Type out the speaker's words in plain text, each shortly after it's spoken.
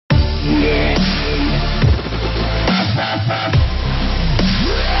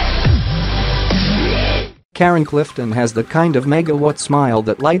Karen Clifton has the kind of megawatt smile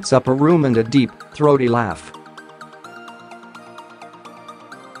that lights up a room and a deep, throaty laugh.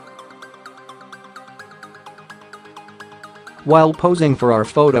 While posing for our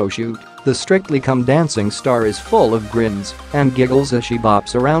photo shoot, the Strictly Come Dancing star is full of grins and giggles as she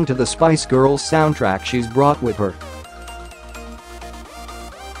bops around to the Spice Girls soundtrack she's brought with her.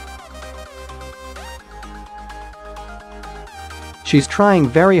 She's trying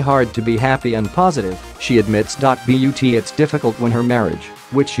very hard to be happy and positive, she admits.But it's difficult when her marriage,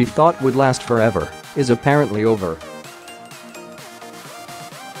 which she thought would last forever, is apparently over.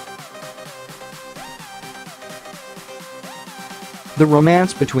 The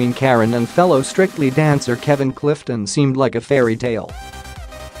romance between Karen and fellow Strictly dancer Kevin Clifton seemed like a fairy tale.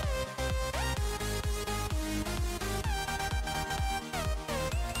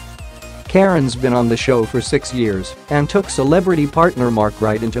 Karen's been on the show for 6 years and took celebrity partner Mark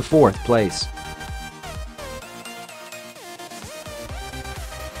Wright into 4th place.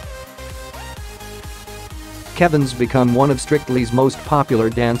 Kevin's become one of Strictly's most popular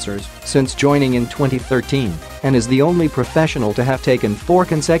dancers since joining in 2013 and is the only professional to have taken 4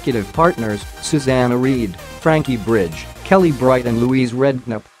 consecutive partners, Susanna Reid, Frankie Bridge, Kelly Bright and Louise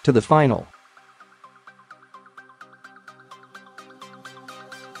Redknapp, to the final.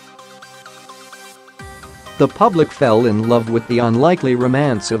 The public fell in love with the unlikely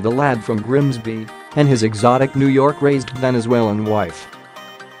romance of the lad from Grimsby and his exotic New York-raised Venezuelan wife.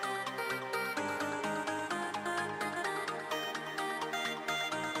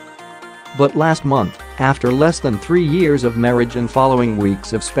 But last month, after less than 3 years of marriage and following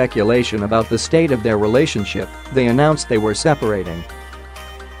weeks of speculation about the state of their relationship, they announced they were separating.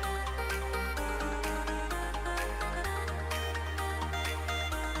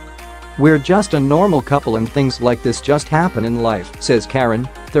 "We're just a normal couple and things like this just happen in life," says Karen,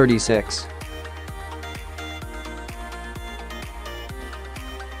 36.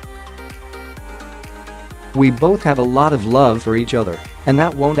 "We both have a lot of love for each other, and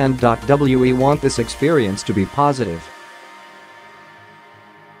that won't end.We want this experience to be positive."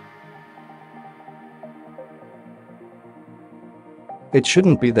 "It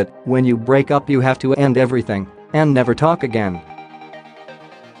shouldn't be that, when you break up you have to end everything and never talk again."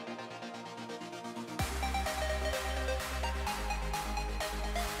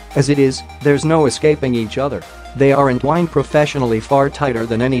 "As it is, there's no escaping each other. They are entwined professionally far tighter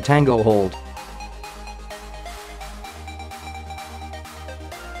than any tango hold."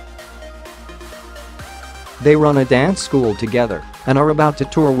 They run a dance school together and are about to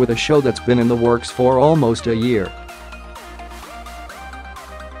tour with a show that's been in the works for almost a year.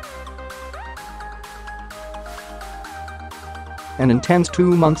 An intense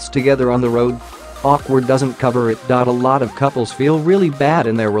 2 months together on the road. Awkward doesn't cover it. A lot of couples feel really bad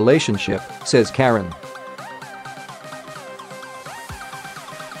in their relationship, says Karen.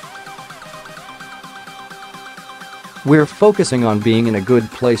 "We're focusing on being in a good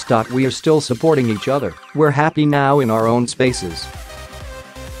place. We are still supporting each other. We're happy now in our own spaces."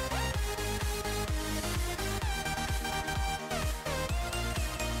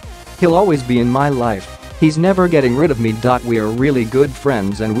 "He'll always be in my life. He's never getting rid of me. We are really good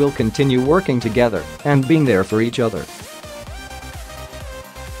friends and we'll continue working together and being there for each other."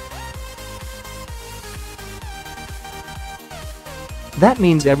 That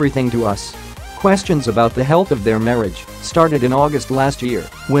means everything to us. Questions about the health of their marriage started in August last year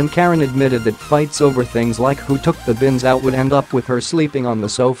when Karen admitted that fights over things like who took the bins out would end up with her sleeping on the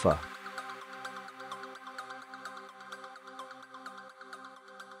sofa.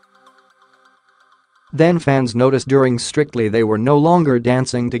 Then fans noticed during Strictly they were no longer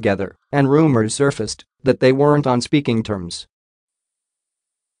dancing together, and rumors surfaced that they weren't on speaking terms.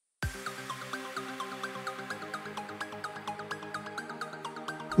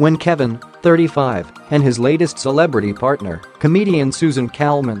 When Kevin, 35, and his latest celebrity partner, comedian Susan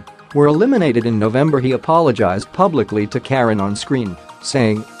Calman, were eliminated in November, he apologized publicly to Karen on screen,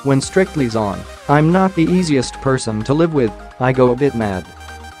 saying, "When Strictly's on, I'm not the easiest person to live with, I go a bit mad."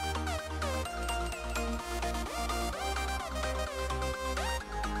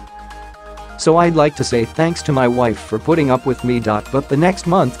 "So I'd like to say thanks to my wife for putting up with me. But the next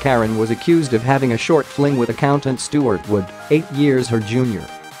month Karen was accused of having a short fling with accountant Stuart Wood, 8 years her junior.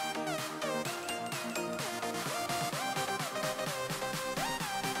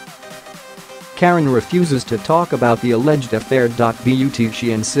 Karen refuses to talk about the alleged affair. But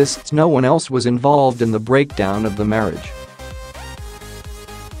she insists no one else was involved in the breakdown of the marriage.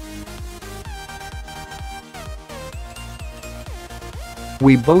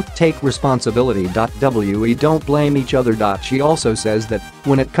 We both take responsibility.We don't blame each other. She also says that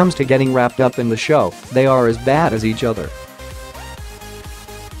when it comes to getting wrapped up in the show, they are as bad as each other.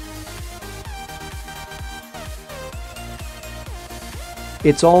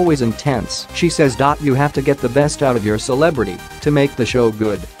 It's always intense, she says. You have to get the best out of your celebrity to make the show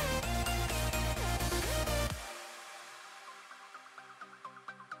good.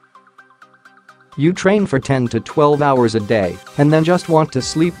 You train for 10 to 12 hours a day and then just want to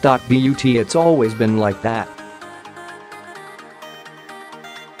sleep. But it's always been like that.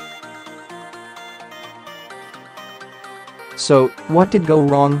 So, what did go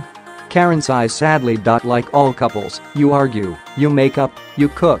wrong? Karen sighs sadly. Like all couples, you argue, you make up, you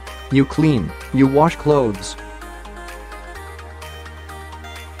cook, you clean, you wash clothes.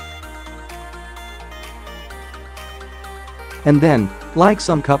 And then, like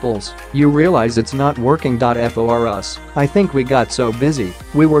some couples, you realize it's not working. For us, I think we got so busy,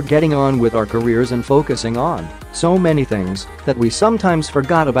 we were getting on with our careers and focusing on so many things that we sometimes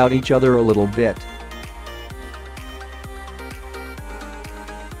forgot about each other a little bit.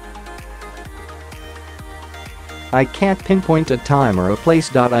 I can't pinpoint a time or a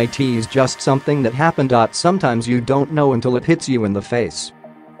place. It is just something that happened. Sometimes you don't know until it hits you in the face.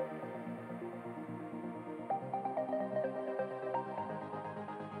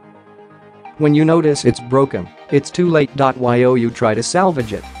 When you notice it's broken, it's too late. You try to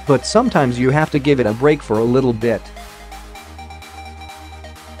salvage it, but sometimes you have to give it a break for a little bit.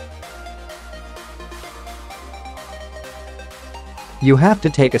 You have to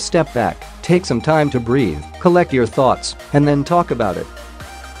take a step back, take some time to breathe, collect your thoughts, and then talk about it.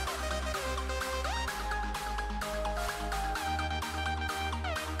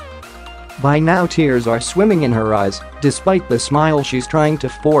 By now tears are swimming in her eyes, despite the smile she's trying to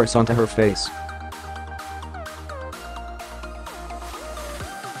force onto her face.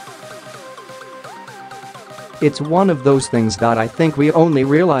 It's one of those things that I think we only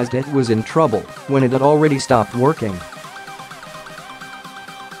realized it was in trouble when it had already stopped working.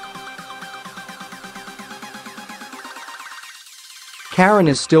 Karen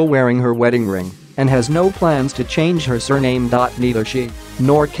is still wearing her wedding ring and has no plans to change her surname. Neither she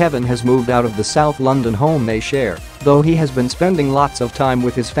nor Kevin has moved out of the South London home they share, though he has been spending lots of time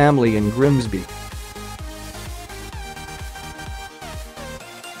with his family in Grimsby.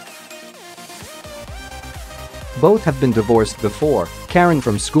 Both have been divorced before, Karen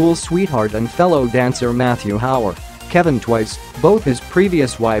from school sweetheart and fellow dancer Matthew Howard, Kevin twice, both his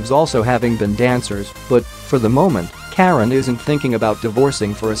previous wives also having been dancers, but, for the moment, Karen isn't thinking about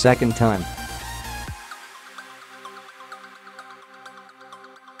divorcing for a second time.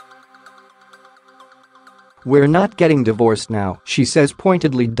 We're not getting divorced now, she says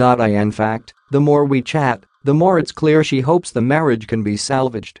pointedly. In fact, the more we chat, the more it's clear she hopes the marriage can be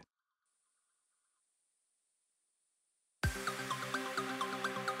salvaged.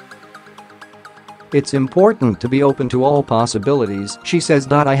 It's important to be open to all possibilities, she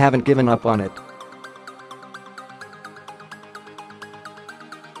says. I haven't given up on it.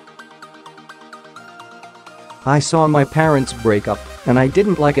 I saw my parents break up, and I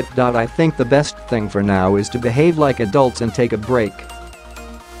didn't like it. I think the best thing for now is to behave like adults and take a break.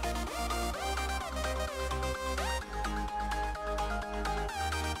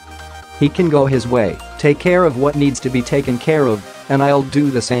 He can go his way, take care of what needs to be taken care of, and I'll do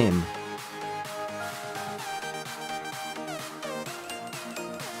the same.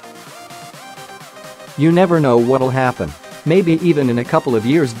 You never know what'll happen. Maybe even in a couple of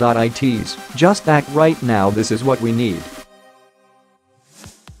years. It's just act right now. This is what we need.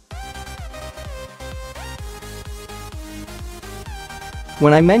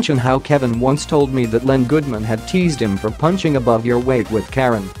 When I mention how Kevin once told me that Len Goodman had teased him for punching above your weight with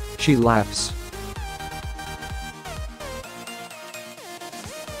Karen, she laughs.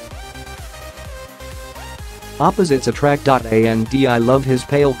 Opposites attract. And I love his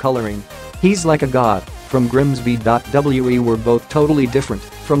pale coloring. He's like a god from Grimsby. We were both totally different,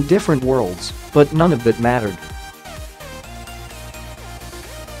 from different worlds, but none of that mattered.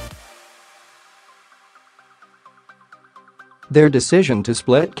 Their decision to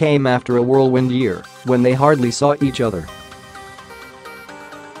split came after a whirlwind year, when they hardly saw each other.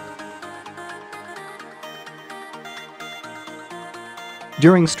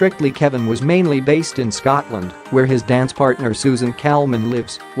 During Strictly, Kevin was mainly based in Scotland, where his dance partner Susan Calman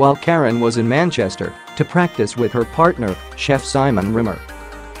lives, while Karen was in Manchester to practice with her partner, chef Simon Rimmer.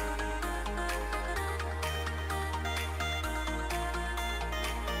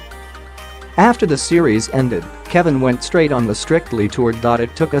 After the series ended, Kevin went straight on the Strictly tour.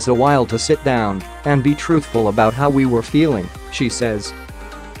 It took us a while to sit down and be truthful about how we were feeling, she says.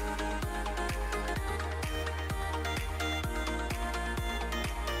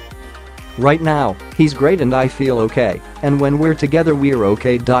 Right now, he's great and I feel okay, and when we're together we're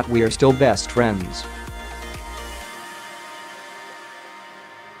okay. We are still best friends.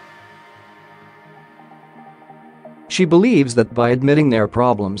 She believes that by admitting their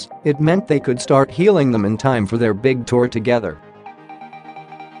problems, it meant they could start healing them in time for their big tour together.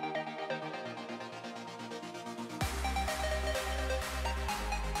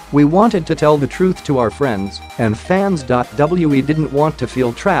 We wanted to tell the truth to our friends and fans. We didn't want to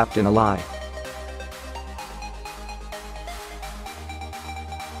feel trapped in a lie.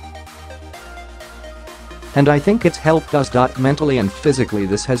 And I think it's helped us. Mentally and physically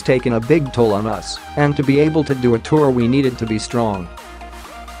this has taken a big toll on us, and to be able to do a tour we needed to be strong.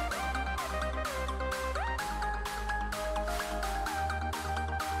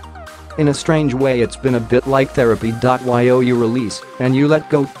 In a strange way it's been a bit like therapy. You release, and you let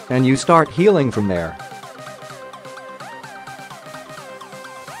go, and you start healing from there.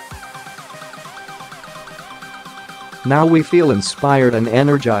 Now we feel inspired and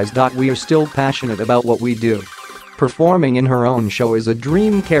energized. We are still passionate about what we do. Performing in her own show is a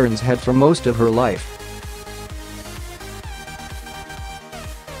dream Karen's had for most of her life.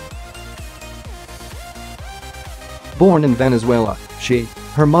 Born in Venezuela,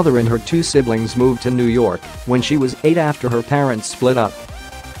 her mother and her two siblings moved to New York when she was 8 after her parents split up.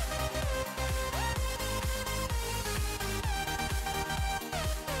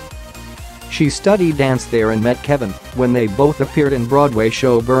 She studied dance there and met Kevin when they both appeared in Broadway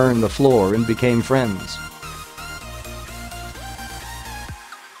show Burn the and became friends.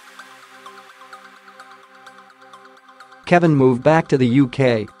 Kevin moved back to the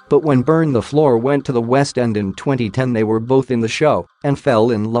UK, but when Burn the went to the West End in 2010 they were both in the show and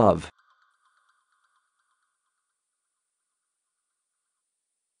fell in love.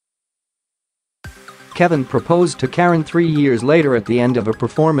 Kevin proposed to Karen 3 years later at the end of a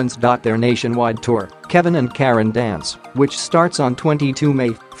performance. Their nationwide tour, Kevin and Karen Dance, which starts on 22 May,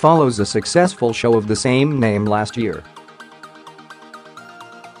 follows a successful show of the same name last year.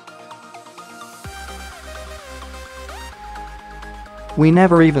 We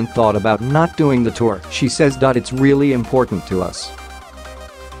never even thought about not doing the tour, she says. It's really important to us.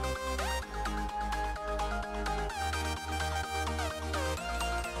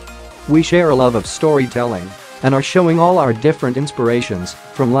 We share a love of storytelling and are showing all our different inspirations,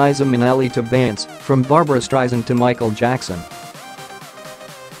 from Liza Minnelli to Bance, from Barbra Streisand to Michael Jackson.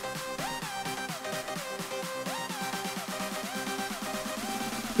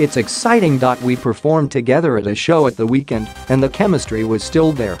 It's exciting. We performed together at a show at the weekend, and the chemistry was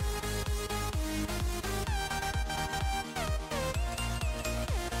still there.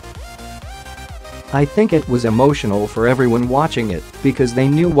 I think it was emotional for everyone watching it because they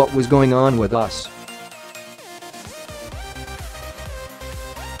knew what was going on with us.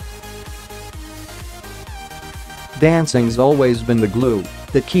 Dancing's always been the glue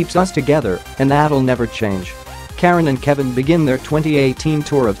that keeps us together, and that'll never change. Karen and Kevin begin their 2018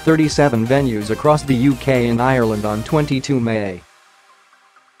 tour of 37 venues across the UK and Ireland on 22 May.